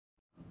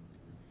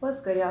What's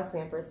good, y'all? It's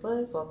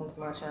TheeEmpressLives. Welcome to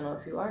my channel.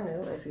 If you are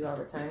new, if you are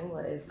returning,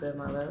 what is good,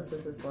 my loves?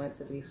 This is going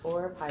to be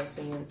for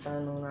Pisces,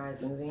 Sun, Moon,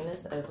 Rising,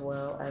 Venus, as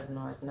well as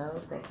North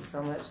Node. Thank you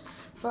so much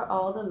for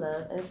all the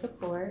love and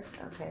support.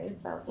 Okay,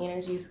 so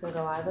energies can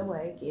go either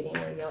way. Get in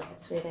where your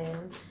ass fit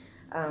in.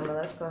 But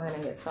let's go ahead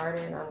and get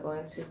started. I'm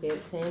going to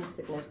get 10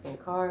 significant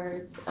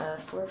cards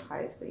for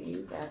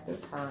Pisces at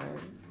this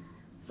time.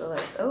 So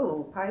let's,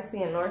 Pisces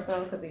and North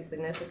Node could be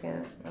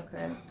significant.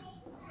 Okay.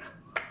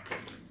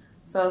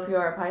 So if you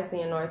are a Pisces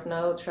in North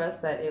Node,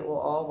 trust that it will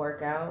all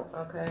work out,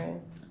 okay?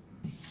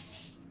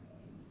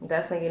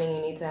 Definitely getting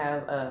you need to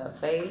have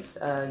faith.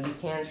 You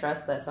can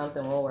trust that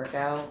something will work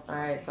out, all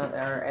right?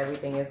 Or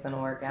everything is going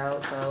to work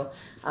out. So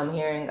I'm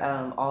hearing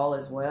all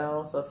is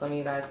well. So some of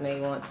you guys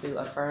may want to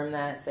affirm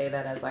that, say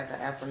that as like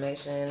an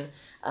affirmation,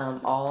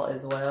 all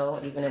is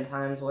well, even in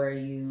times where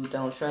you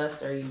don't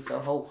trust or you feel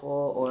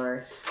hopeful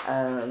or,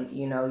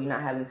 you know, you're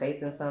not having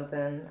faith in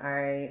something, all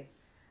right?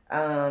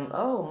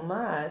 Oh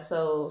my,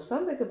 so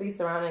something could be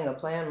surrounding a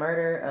planned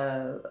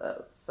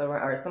murder,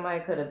 or somebody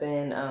could have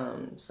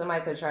been,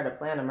 somebody could try to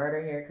plan a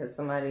murder here because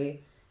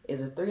somebody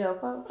is a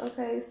 3-0.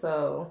 Okay,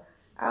 so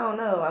I don't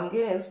know, I'm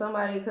getting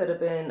somebody could have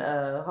been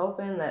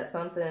hoping that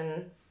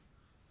something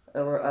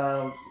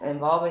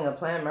involving a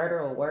planned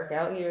murder will work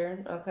out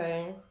here,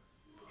 okay?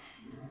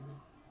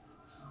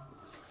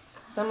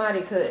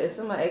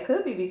 It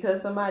could be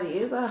because somebody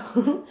is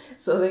out.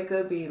 So they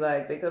could be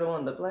like, they could have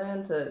wanted the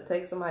plan to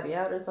take somebody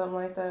out or something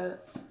like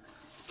that.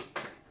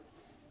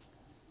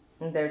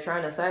 They're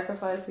trying to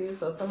sacrifice you.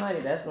 So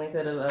somebody definitely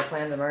could have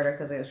planned the murder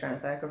because they was trying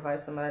to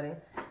sacrifice somebody.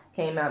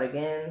 Came out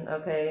again,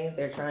 okay?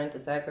 They're trying to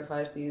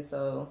sacrifice you.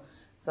 So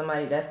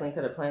somebody definitely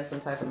could have planned some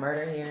type of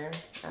murder here.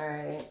 All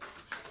right.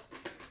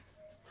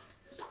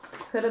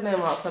 Could have been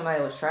while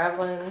somebody was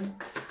traveling.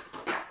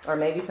 Or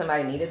maybe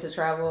somebody needed to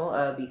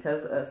travel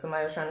because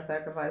somebody was trying to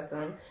sacrifice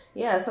them.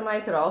 Yeah,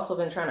 somebody could have also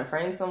been trying to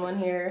frame someone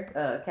here,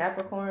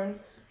 Capricorn.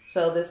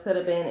 So this could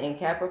have been in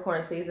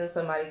Capricorn season.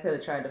 Somebody could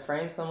have tried to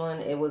frame someone.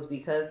 It was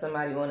because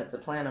somebody wanted to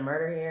plan a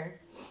murder here.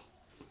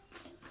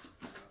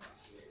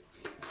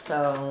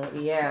 So,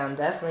 yeah, I'm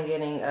definitely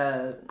getting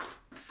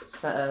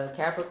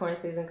Capricorn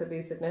season could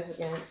be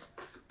significant.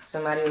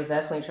 Somebody was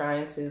definitely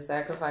trying to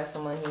sacrifice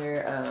someone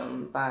here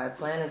by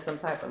planning some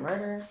type of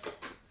murder.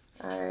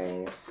 All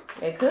right.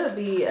 It could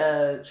be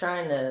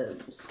trying to,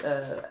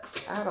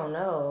 I don't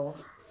know.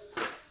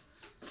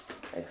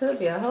 It could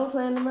be a whole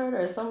plan to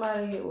murder.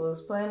 Somebody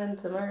was planning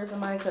to murder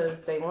somebody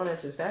because they wanted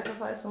to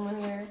sacrifice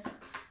someone here.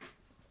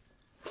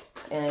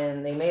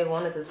 And they may have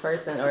wanted this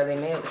person, or they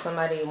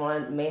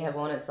may have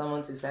wanted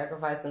someone to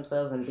sacrifice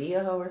themselves and be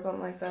a hoe or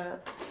something like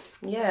that.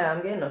 Yeah,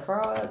 I'm getting a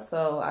fraud.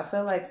 So I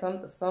feel like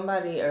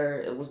somebody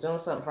was doing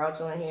something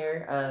fraudulent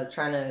here,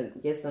 trying to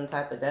get some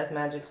type of death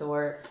magic to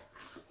work.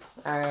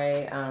 All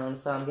right,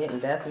 so I'm getting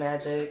death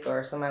magic,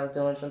 or somebody was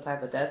doing some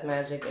type of death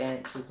magic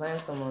and to plan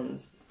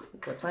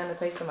to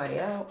take somebody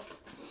out.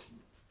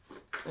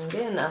 I'm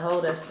getting a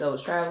hoe that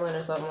was traveling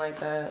or something like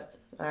that.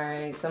 All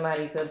right,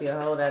 somebody could be a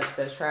hoe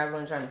that's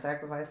traveling, trying to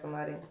sacrifice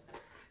somebody.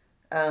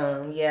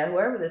 Yeah,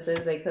 whoever this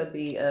is, they could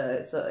be,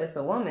 so it's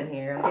a woman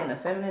here. I'm getting a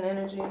feminine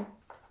energy,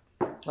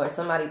 or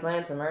somebody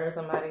planning to murder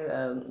somebody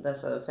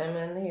that's a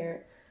feminine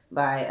here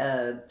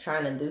by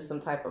trying to do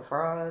some type of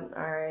fraud.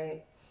 All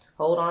right.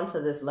 Hold on to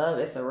this love.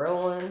 It's a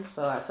real one.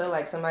 So I feel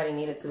like somebody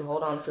needed to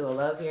hold on to a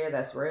love here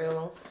that's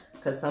real,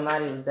 because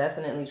somebody was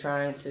definitely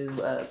trying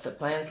to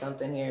plan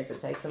something here to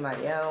take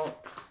somebody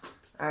out.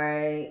 All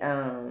right.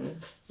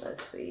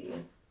 Let's see.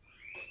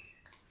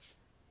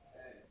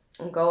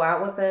 Go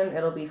out with them.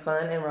 It'll be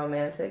fun and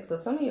romantic. So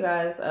some of you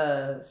guys,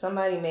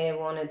 somebody may have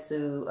wanted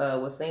to,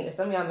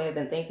 some of y'all may have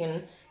been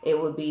thinking it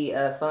would be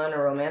fun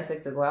or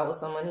romantic to go out with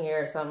someone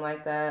here or something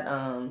like that.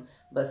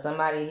 But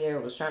somebody here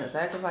was trying to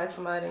sacrifice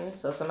somebody.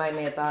 So somebody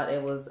may have thought it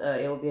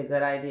would be a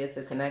good idea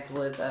to connect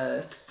with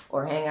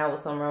or hang out with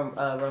someone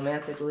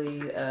romantically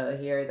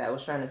here that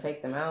was trying to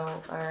take them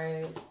out. All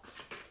right.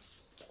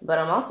 But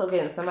I'm also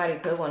getting somebody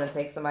could want to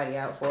take somebody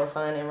out for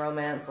fun and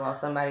romance while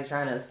somebody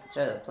trying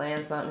to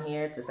plan something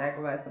here to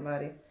sacrifice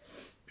somebody.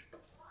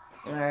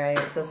 All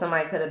right. So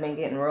somebody could have been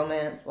getting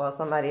romance while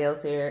somebody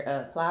else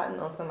here plotting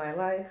on somebody's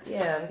life.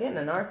 Yeah, I'm getting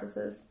a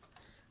narcissist.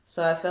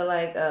 So I feel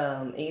like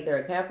either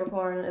a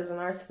Capricorn is a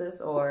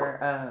narcissist,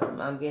 or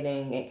I'm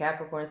getting in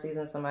Capricorn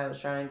season, somebody was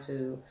trying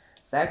to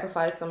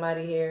sacrifice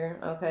somebody here,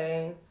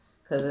 okay?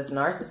 Because this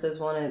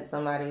narcissist wanted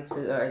somebody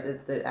to, or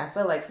I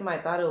feel like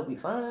somebody thought it would be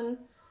fun,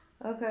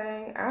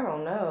 okay? I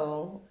don't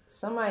know.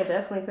 Somebody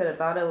definitely could have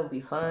thought it would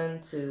be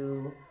fun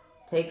to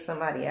take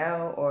somebody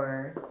out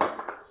or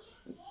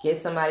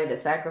get somebody to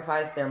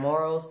sacrifice their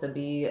morals to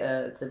be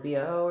a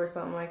hoe or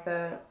something like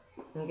that.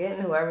 I'm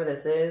getting whoever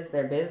this is,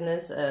 their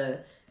business,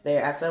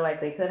 I feel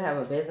like they could have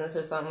a business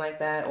or something like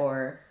that,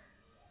 or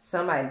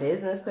somebody's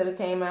business could have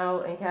came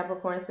out in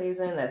Capricorn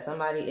season that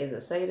somebody is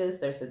a sadist,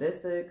 they're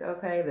sadistic,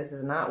 okay? This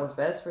is not what's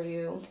best for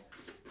you.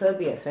 Could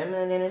be a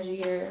feminine energy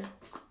here.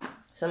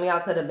 Some of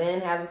y'all could have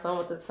been having fun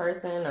with this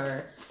person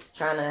or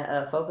trying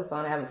to focus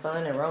on having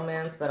fun and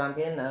romance, but I'm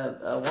getting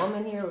a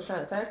woman here who's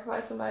trying to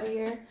sacrifice somebody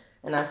here.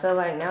 And I feel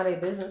like now their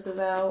business is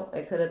out.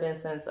 It could have been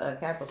since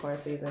Capricorn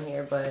season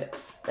here, but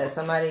that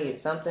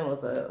something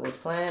was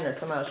planned, or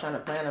somebody was trying to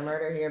plan a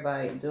murder here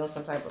by doing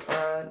some type of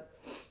fraud.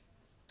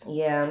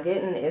 Yeah, I'm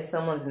getting it's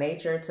someone's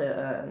nature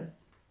to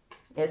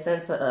it's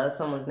in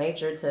someone's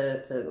nature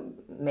to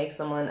make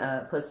someone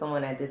put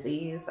someone at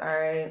dis-ease. All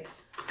right.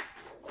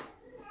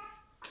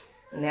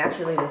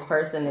 Naturally, this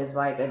person is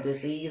like a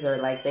disease, or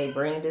like they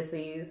bring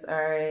disease. All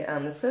right.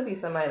 This could be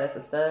somebody that's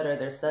a stud, or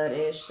they're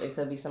stud-ish. It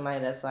could be somebody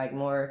that's like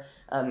more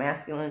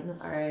masculine.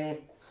 All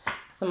right.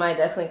 Somebody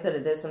definitely could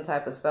have did some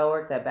type of spell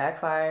work that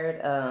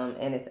backfired,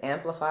 and it's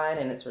amplified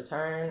in its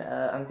return.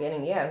 I'm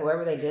getting, yeah,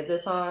 whoever they did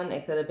this on,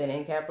 it could have been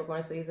in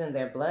Capricorn season.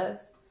 They're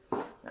blessed.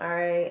 All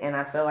right. And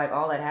I feel like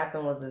all that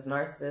happened was this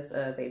narcissist,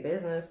 their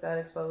business got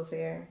exposed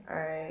here. All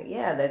right.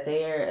 Yeah, that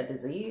they are a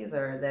disease,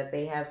 or that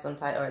they have some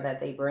type, or that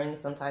they bring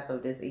some type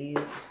of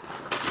disease.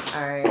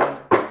 All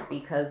right.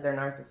 Because they're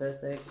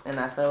narcissistic. And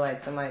I feel like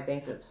somebody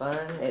thinks it's fun.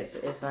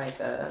 It's like,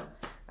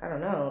 I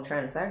don't know,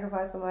 trying to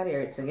sacrifice somebody,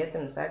 or to get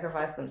them to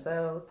sacrifice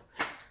themselves.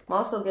 I'm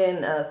also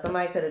getting,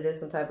 somebody could have did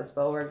some type of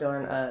spell work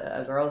during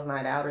a girl's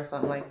night out or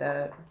something like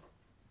that.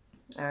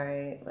 All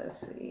right.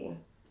 Let's see.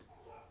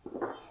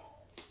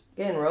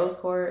 Getting rose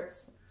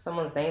quartz.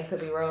 Someone's name could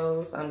be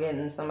Rose. I'm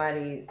getting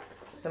somebody's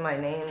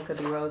name could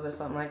be Rose or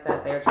something like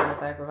that. They were trying to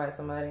sacrifice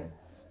somebody,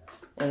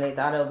 and they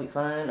thought it would be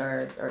fun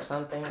or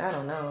something. I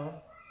don't know.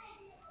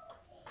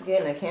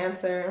 Getting a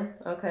Cancer.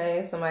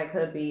 Okay, somebody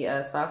could be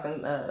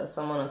stalking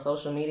someone on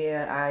social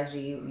media,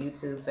 IG,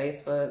 YouTube,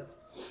 Facebook.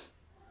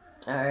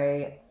 All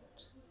right.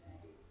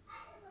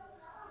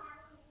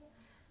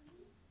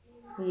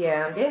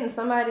 Yeah, I'm getting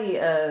somebody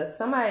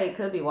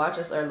could be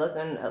watching or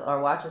looking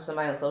or watching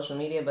somebody on social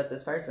media, but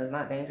this person is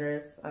not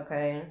dangerous.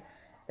 Okay.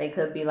 They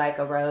could be like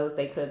a rose,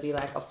 they could be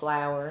like a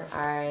flower. All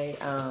right.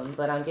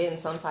 But I'm getting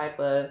some type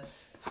of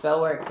spell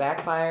work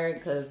backfired,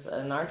 because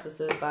a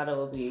narcissist thought it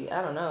would be,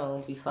 I don't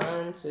know, be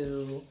fun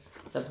to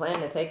plan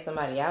to take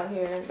somebody out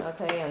here.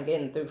 Okay. I'm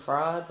getting through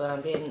fraud, but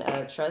I'm getting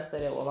trust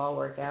that it will all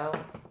work out.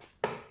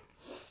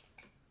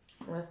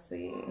 Let's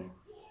see.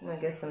 I'm gonna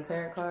get some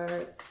tarot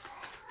cards.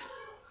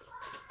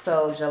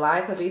 So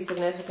July could be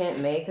significant.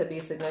 May could be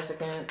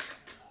significant.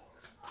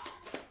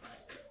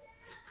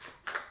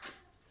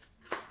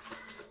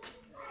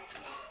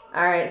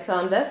 All right, so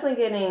I'm definitely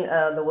getting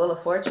the Wheel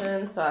of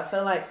Fortune. So I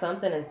feel like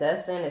something is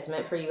destined. It's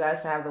meant for you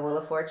guys to have the Wheel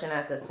of Fortune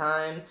at this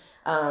time.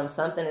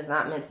 Something is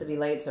not meant to be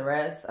laid to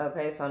rest.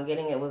 Okay, so I'm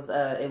getting it was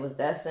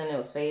destined. It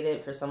was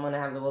fated for someone to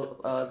have the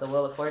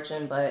Wheel of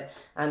Fortune, but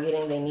I'm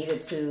getting they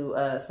needed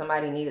to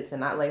somebody needed to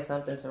not lay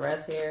something to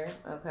rest here.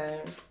 Okay.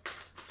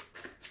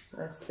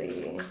 Let's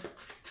see.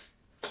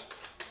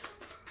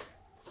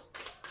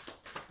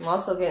 I'm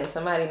also getting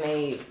somebody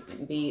may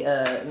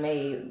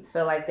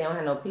feel like they don't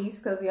have no peace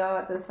because of y'all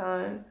at this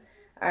time.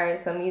 All right,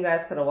 some of you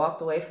guys could have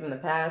walked away from the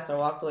past, or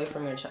walked away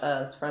from your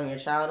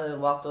childhood,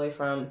 walked away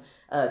from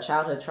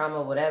childhood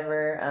trauma,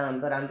 whatever.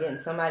 But I'm getting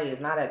somebody is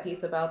not at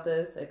peace about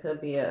this. It could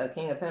be a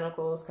King of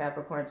Pentacles,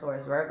 Capricorn,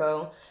 Taurus,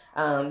 Virgo.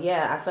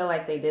 Yeah, I feel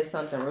like they did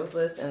something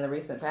ruthless in the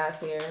recent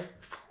past here,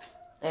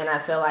 and I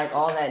feel like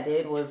all that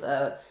did was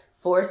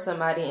force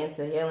somebody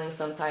into healing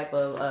some type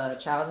of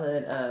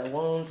childhood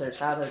wounds or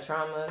childhood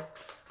trauma.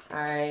 All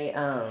right.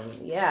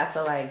 Yeah, I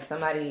feel like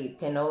somebody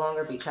can no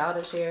longer be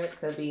childish here. It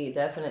could be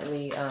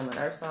definitely an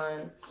earth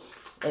sign.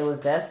 It was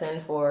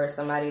destined for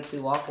somebody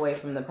to walk away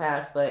from the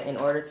past, but in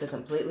order to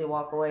completely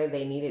walk away,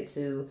 they needed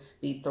to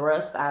be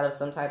thrust out of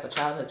some type of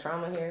childhood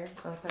trauma here.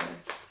 Okay.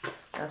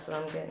 That's what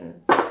I'm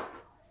getting.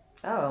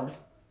 Oh.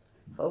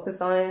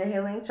 Focus on inner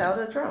healing,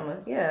 childhood trauma.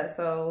 Yeah,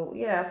 so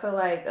yeah, I feel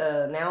like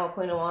now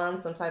Queen of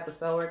Wands, some type of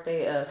spell work,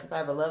 some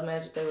type of love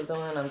magic they were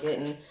doing. I'm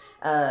getting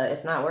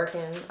it's not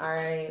working. All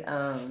right.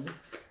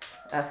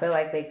 I feel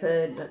like they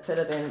could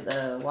have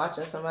been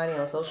watching somebody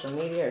on social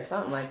media or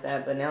something like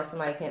that, but now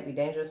somebody can't be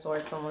dangerous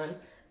towards someone.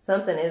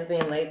 Something is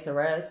being laid to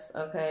rest.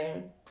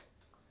 Okay.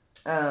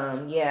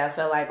 Yeah, I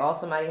feel like all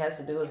somebody has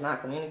to do is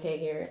not communicate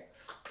here.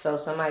 So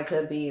somebody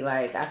could be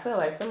like, I feel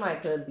like somebody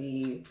could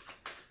be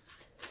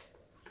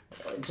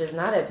just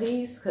not at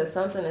peace, because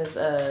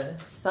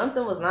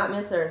something was not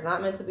meant to, or is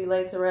not meant to be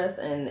laid to rest,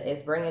 and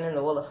it's bringing in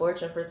the Wheel of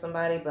Fortune for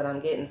somebody. But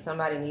I'm getting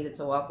somebody needed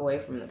to walk away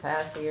from the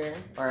past here,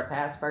 or a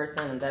past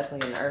person. I'm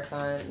definitely an earth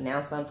sign. Now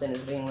something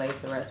is being laid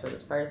to rest for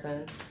this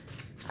person.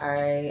 All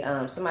right.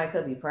 Somebody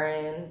could be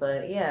praying,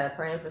 but yeah,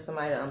 praying for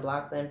somebody to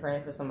unblock them,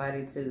 praying for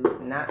somebody to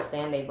not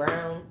stand their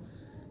ground.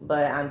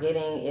 But I'm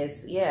getting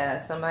yeah,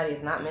 somebody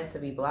is not meant to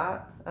be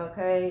blocked.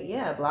 Okay.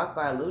 Yeah. Blocked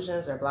by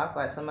illusions, or blocked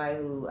by somebody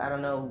who, I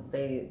don't know,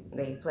 they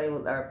play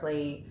with or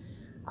play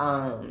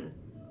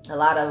a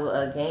lot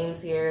of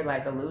games here,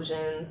 like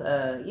illusions.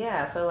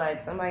 Yeah, I feel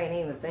like somebody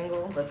ain't even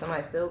single, but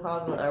somebody still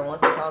causing or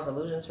wants to cause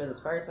illusions for this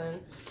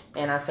person.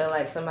 And I feel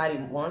like somebody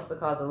wants to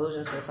cause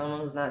illusions for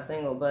someone who's not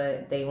single,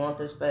 but they want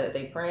this, but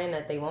they praying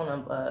that they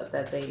want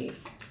that they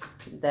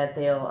that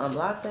they'll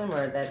unblock them,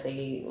 or that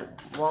they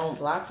won't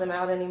block them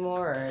out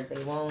anymore, or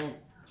they won't,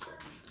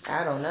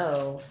 I don't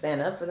know,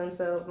 stand up for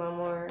themselves no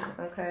more.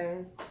 Okay.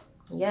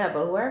 Yeah,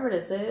 but whoever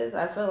this is,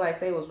 I feel like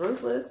they was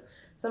ruthless.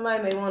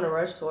 Somebody may want to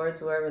rush towards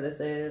whoever this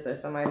is, or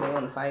somebody may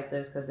want to fight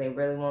this because they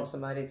really want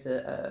somebody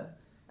to,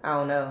 I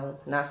don't know,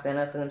 not stand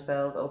up for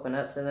themselves, open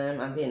up to them.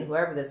 I'm getting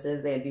whoever this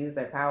is, they abuse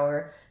their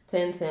power.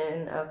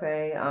 1010,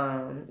 okay.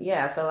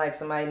 Yeah, I feel like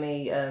somebody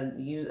may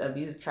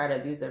try to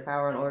abuse their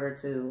power in order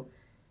to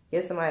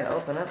get somebody to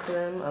open up to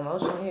them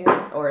emotionally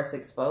here, or it's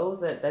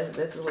exposed that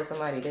this is what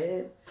somebody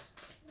did.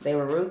 They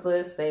were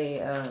ruthless. They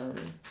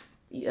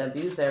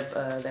abused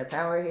their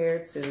power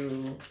here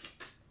to,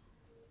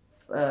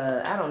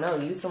 I don't know,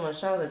 use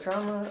someone's childhood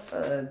trauma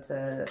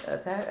to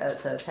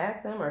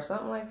attack them or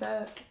something like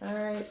that. All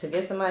right, to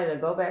get somebody to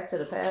go back to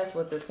the past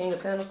with this King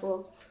of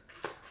Pentacles.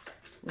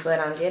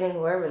 But I'm getting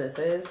whoever this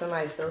is,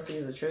 somebody still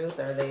sees the truth,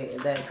 or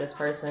that this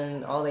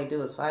person, all they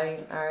do is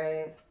fight. All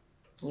right.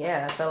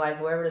 Yeah, I feel like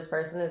whoever this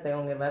person is, they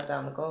gonna get left out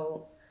in the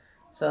cold.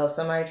 So if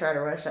somebody try to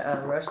rush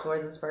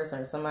towards this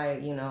person, or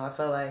somebody, you know, I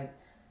feel like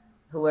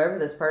whoever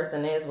this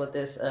person is with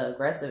this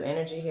aggressive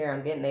energy here,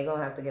 I'm getting they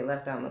gonna have to get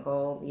left out in the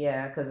cold.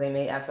 Yeah, because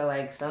I feel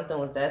like something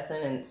was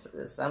destined, and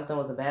something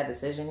was a bad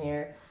decision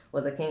here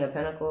with the King of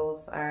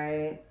Pentacles. All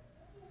right.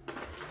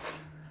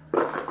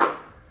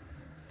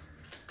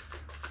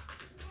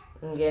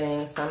 I'm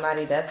getting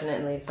somebody,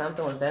 definitely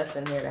something was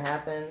destined here to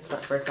happen,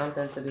 for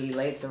something to be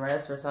laid to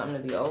rest, for something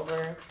to be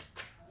over.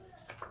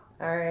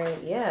 All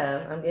right,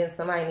 yeah, I'm getting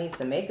somebody needs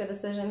to make a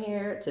decision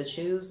here to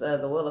choose the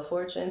Wheel of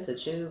Fortune, to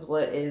choose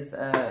what is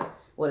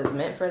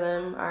meant for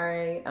them. All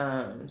right,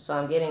 so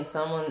I'm getting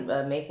someone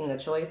making a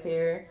choice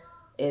here,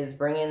 is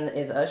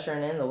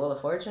ushering in the Wheel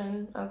of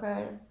Fortune.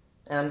 Okay,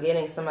 and I'm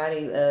getting somebody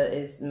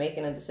is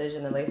making a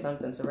decision to lay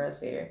something to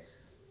rest here.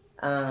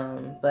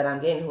 But I'm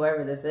getting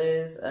whoever this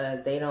is,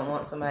 they don't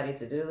want somebody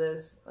to do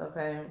this,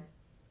 okay?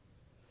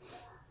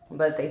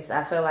 But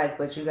I feel like,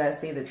 but you guys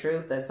see the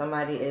truth, that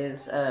somebody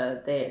is,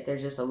 they're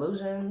just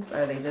illusions,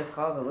 or they just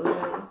cause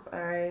illusions, all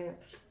right?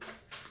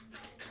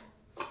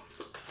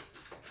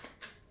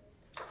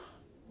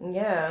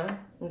 Yeah,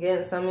 I'm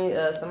getting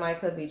somebody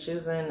could be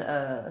choosing,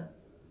 I'm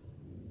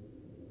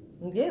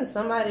getting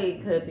somebody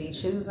could be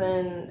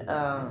choosing,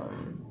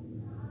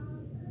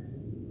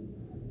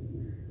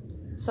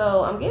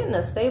 so I'm getting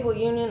a stable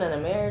union and a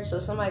marriage. So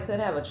somebody could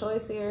have a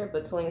choice here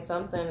between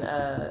something.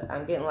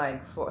 I'm getting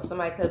like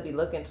somebody could be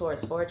looking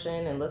towards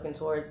fortune and looking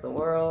towards the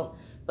world,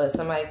 but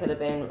somebody could have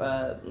been,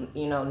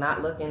 you know,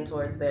 not looking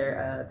towards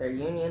their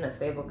union, a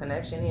stable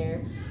connection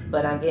here.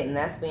 But I'm getting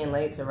that's being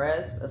laid to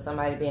rest.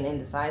 Somebody being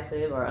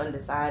indecisive or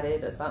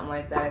undecided or something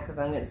like that. Because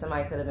I'm getting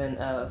somebody could have been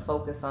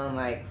focused on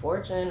like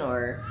fortune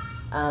or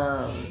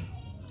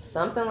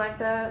something like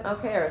that.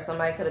 Okay, or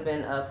somebody could have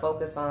been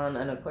focused on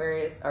an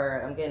Aquarius,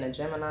 or I'm getting a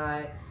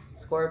Gemini,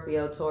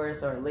 Scorpio,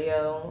 Taurus, or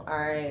Leo. All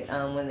right,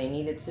 when they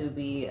needed to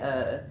be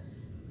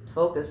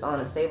focused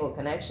on a stable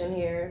connection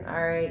here.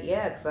 All right,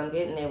 yeah, because I'm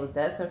getting it was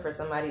destined for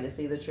somebody to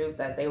see the truth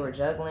that they were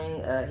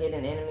juggling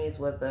hidden enemies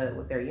with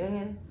their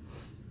union.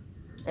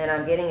 And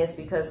I'm getting it's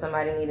because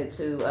somebody needed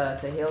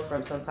to heal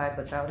from some type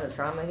of childhood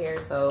trauma here.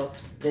 So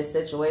this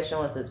situation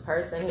with this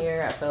person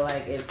here, I feel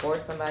like it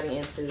forced somebody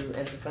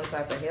into some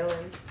type of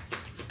healing.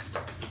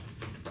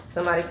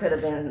 Somebody could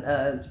have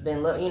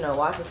been you know,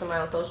 watching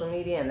somebody on social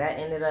media, and that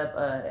ended up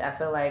I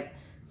feel like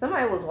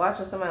somebody was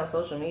watching somebody on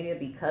social media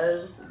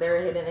because they're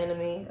a hidden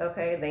enemy.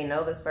 Okay, they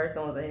know this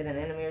person was a hidden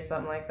enemy or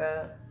something like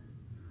that.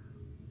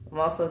 I'm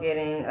also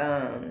getting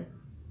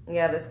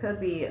yeah, this could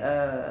be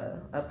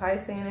a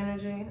Piscean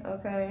energy,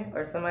 okay?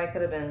 Or somebody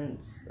could have been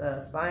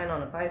spying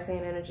on a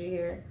Piscean energy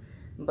here.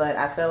 But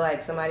I feel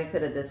like somebody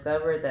could have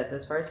discovered that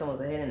this person was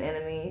a hidden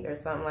enemy or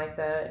something like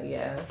that.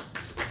 Yeah.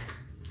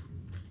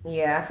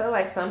 Yeah, I feel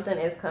like something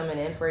is coming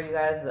in for you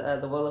guys.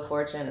 The Wheel of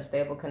Fortune, a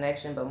stable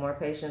connection, but more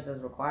patience is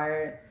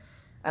required.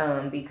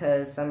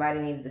 Because somebody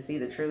needed to see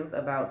the truth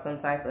about some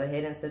type of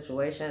hidden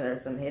situation or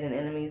some hidden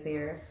enemies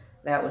here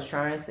that was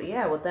trying to,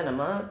 yeah, within a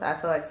month. I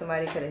feel like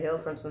somebody could have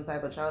healed from some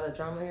type of childhood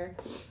trauma here.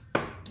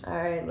 All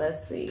right,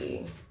 let's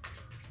see.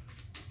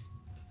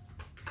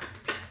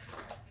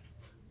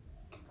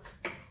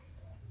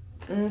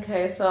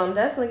 Okay, so I'm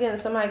definitely getting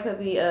somebody could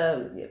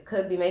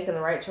be making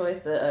the right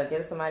choice to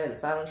give somebody the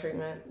silent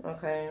treatment.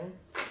 Okay.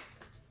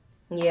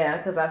 Yeah,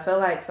 because I feel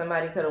like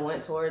somebody could have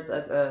went towards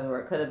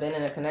or could have been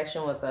in a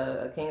connection with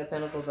a King of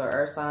Pentacles or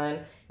Earth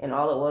sign, and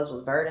all it was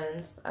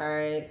burdens. All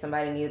right,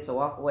 somebody needed to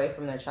walk away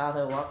from their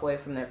childhood, walk away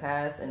from their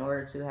past in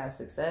order to have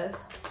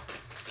success.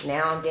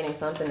 Now I'm getting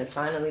something that's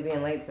finally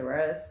being laid to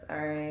rest. All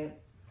right.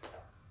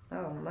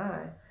 Oh my.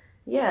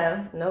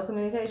 Yeah, no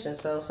communication.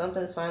 So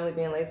something is finally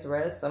being laid to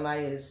rest.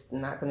 Somebody is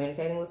not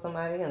communicating with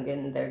somebody.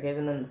 They're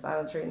giving them the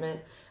silent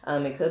treatment.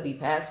 It could be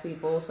past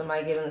people,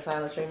 somebody giving the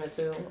silent treatment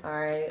to. All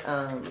right.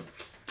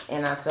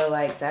 And I feel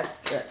like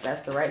that's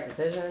the right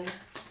decision.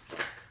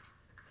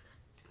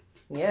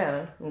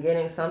 Yeah, I'm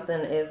getting something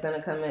is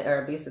gonna come in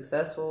or be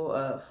successful.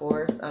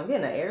 I'm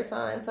getting an air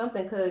sign.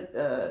 Something could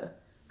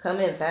come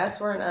in fast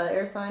for an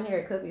air sign here.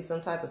 It could be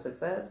some type of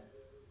success.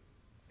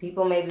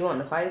 People may be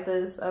wanting to fight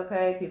this,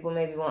 okay? People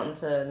may be wanting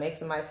to make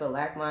somebody feel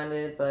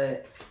lack-minded,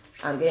 but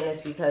I'm getting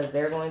this because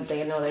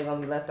they know they're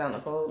going to be left out in the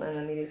cold in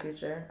the immediate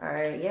future. All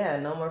right, yeah,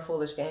 no more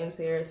foolish games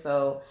here.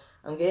 So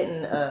I'm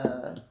getting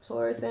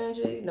Taurus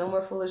energy, no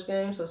more foolish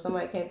games, so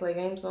somebody can't play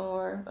games no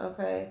more,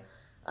 okay?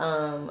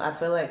 I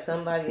feel like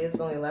somebody is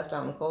going to be left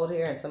out in the cold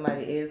here, and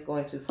somebody is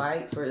going to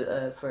fight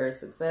for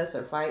success,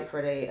 or fight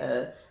for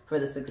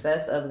the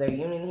success of their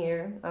union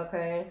here,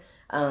 okay?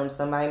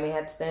 Somebody may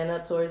have to stand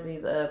up towards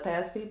these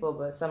past people,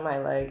 but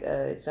somebody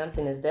like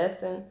something is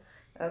destined,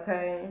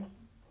 okay?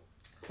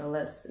 So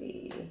let's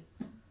see.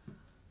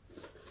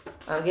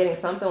 I'm getting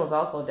something was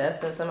also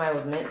destined. Somebody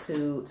was meant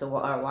to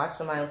watch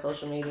somebody on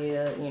social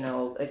media. You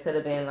know, it could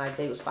have been like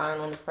they were spying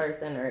on this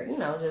person, or, you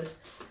know,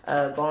 just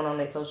going on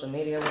their social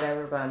media or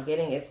whatever. But I'm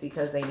getting it's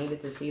because they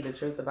needed to see the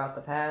truth about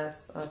the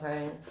past,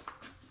 okay?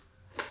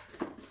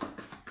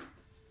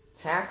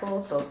 Tackle.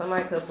 So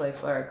somebody could play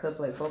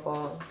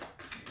football.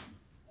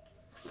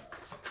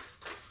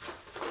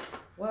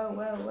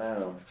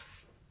 Whoa.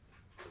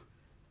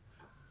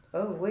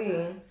 Oh,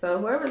 so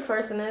whoever this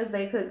person is,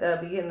 they could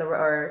be getting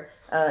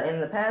in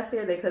the past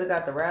here, they could have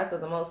got the wrath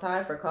of the Most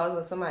High for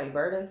causing somebody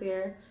burdens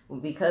here,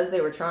 because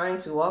they were trying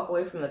to walk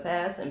away from the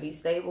past and be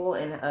stable,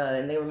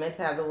 and they were meant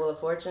to have the Wheel of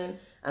Fortune.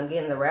 I'm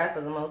getting the wrath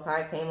of the Most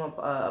High came up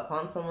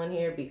upon someone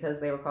here because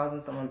they were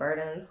causing someone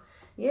burdens.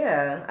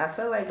 Yeah, I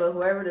feel like, but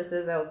whoever this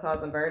is that was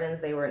causing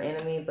burdens, they were an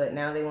enemy, but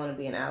now they want to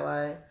be an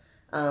ally.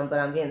 But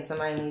I'm getting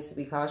somebody needs to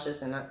be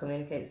cautious and not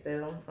communicate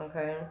still,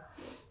 okay?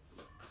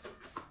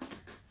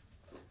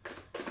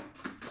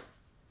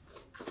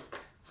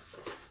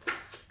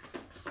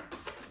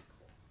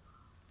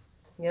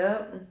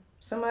 Yep,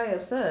 somebody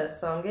obsessed.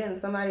 So I'm getting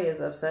somebody is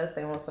obsessed.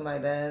 They want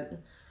somebody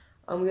bad.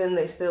 I'm getting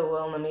they still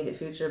will in the immediate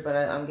future, but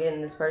I'm getting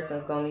this person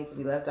is going to need to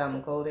be left out in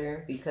the cold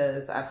here,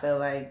 because I feel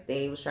like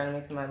they was trying to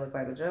make somebody look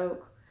like a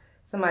joke.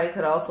 Somebody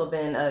could also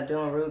been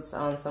doing roots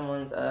on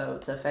someone's,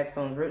 to affect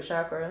someone's root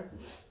chakra.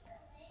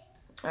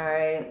 All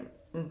right,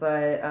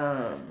 but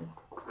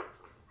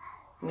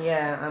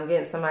yeah, I'm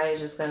getting somebody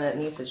just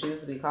needs to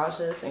choose to be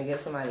cautious and give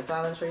somebody the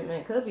silent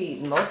treatment. Could be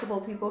multiple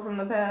people from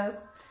the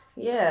past.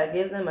 Yeah,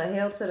 give them a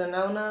hell to the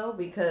no-no,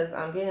 because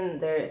I'm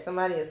getting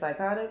somebody is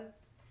psychotic.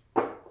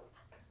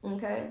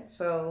 Okay,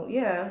 so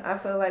yeah, I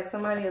feel like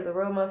somebody is a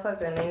real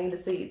motherfucker, and they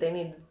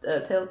need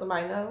to tell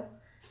somebody no.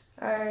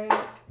 All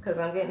right, because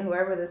I'm getting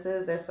whoever this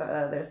is,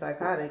 they're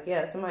psychotic.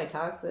 Yeah, somebody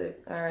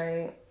toxic. All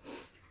right,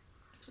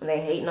 they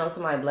hating on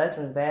somebody's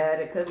blessings bad.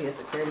 It could be a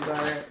security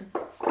guard,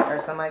 or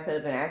somebody could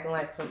have been acting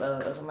like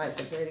somebody's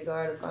security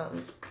guard or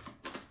something,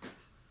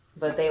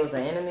 but they was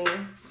an enemy.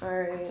 All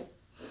right.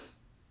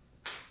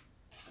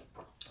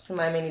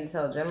 Somebody may need to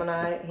tell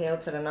Gemini, hail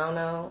to the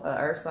no-no,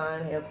 earth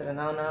sign, hail to the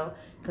no-no.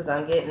 Because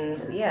I'm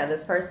getting, yeah,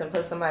 this person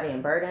put somebody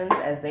in burdens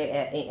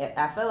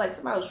I felt like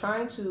somebody was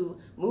trying to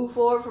move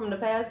forward from the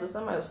past, but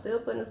somebody was still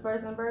putting this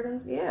person in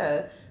burdens.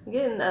 Yeah, I'm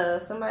getting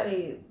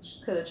somebody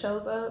could have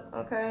chose up,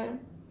 okay?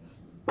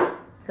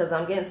 Because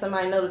I'm getting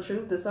somebody know the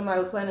truth that somebody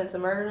was planning to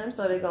murder them,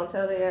 so they're going to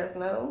tell their ass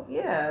no.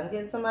 Yeah, I'm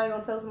getting somebody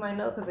going to tell somebody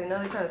no because they know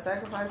they're trying to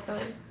sacrifice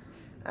them.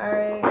 All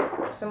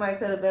right, somebody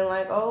could have been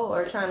like, oh,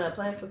 or trying to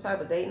plan some type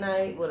of date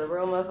night with a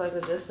real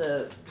motherfucker just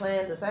to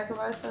plan to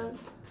sacrifice them.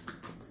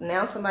 So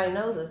now somebody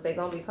knows this, they're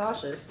going to be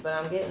cautious. But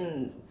I'm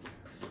getting,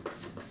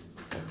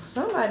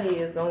 somebody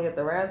is going to get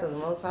the wrath of the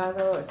Most High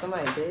though, or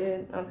somebody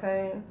did,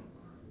 okay?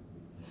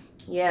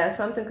 Yeah,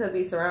 something could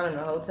be surrounding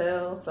the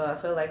hotel. So I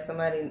feel like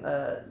somebody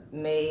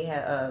may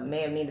have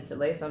needed to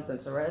lay something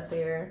to rest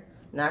here.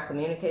 Not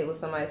communicate with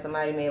somebody.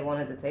 Somebody may have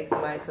wanted to take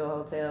somebody to a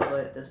hotel,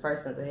 but this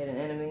person's a hidden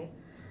enemy.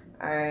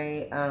 All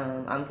right,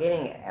 I'm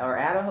getting, or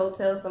at a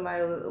hotel,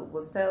 somebody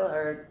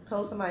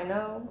told somebody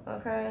no,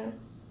 okay?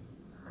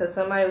 Because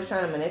somebody was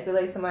trying to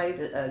manipulate somebody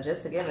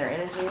just to get in their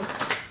energy.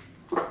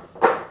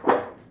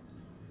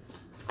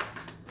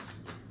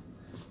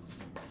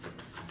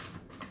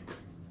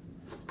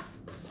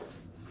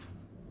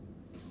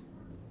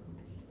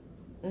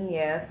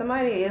 Yeah,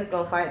 somebody is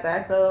going to fight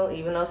back though,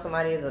 even though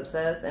somebody is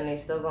obsessed, and they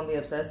still going to be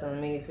obsessed in the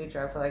immediate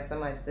future. I feel like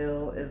somebody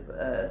still is,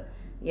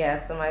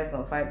 yeah, somebody's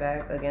going to fight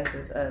back against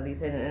these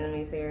hidden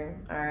enemies here.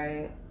 All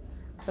right.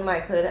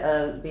 Somebody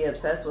could be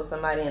obsessed with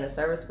somebody in a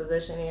service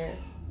position here.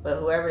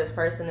 But whoever this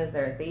person is,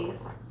 they're a thief.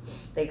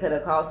 They could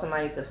have caused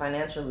somebody to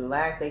financially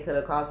lack. They could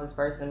have caused this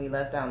person to be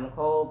left out in the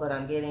cold. But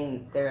I'm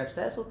getting they're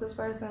obsessed with this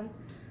person.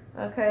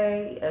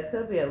 Okay. It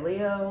could be a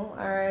Leo.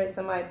 All right.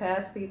 Somebody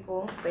past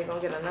people. They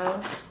going to get a no.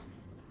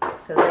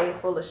 Because they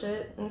full of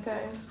shit.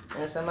 Okay.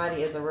 And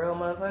somebody is a real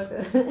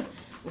motherfucker.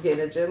 Get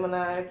a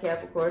Gemini,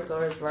 Capricorn,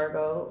 Taurus,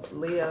 Virgo,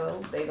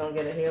 Leo. They gonna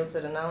get a heel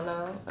to the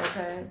no-no,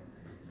 okay?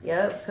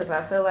 Yep, because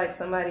I feel like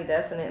somebody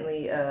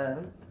definitely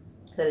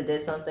could have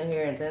did something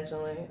here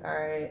intentionally, all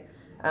right?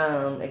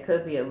 It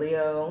could be a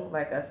Leo,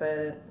 like I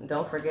said.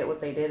 Don't forget what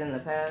they did in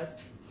the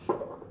past.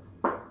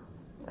 All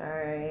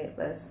right,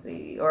 let's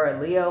see. Or a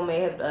Leo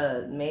may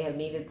have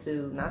needed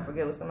to not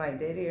forget what somebody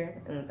did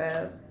here in the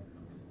past.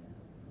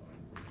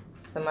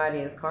 Somebody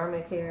is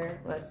karmic here.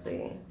 Let's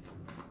see.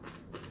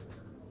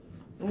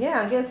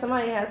 Yeah, I guess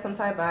somebody has some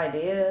type of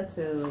idea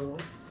to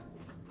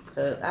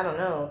I don't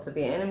know, to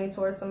be an enemy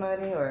towards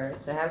somebody, or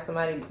to have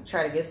somebody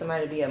try to get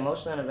somebody to be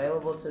emotionally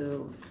unavailable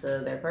to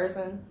their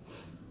person.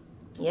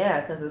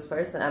 Yeah, because this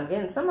person, I'm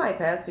getting somebody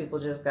past people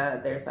just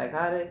got, they're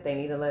psychotic. They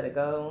need to let it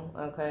go.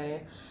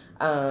 Okay.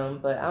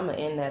 But I'm going to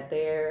end that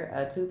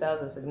there.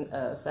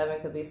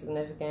 2007 could be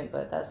significant,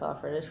 but that's all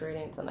for this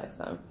reading. Until next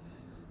time.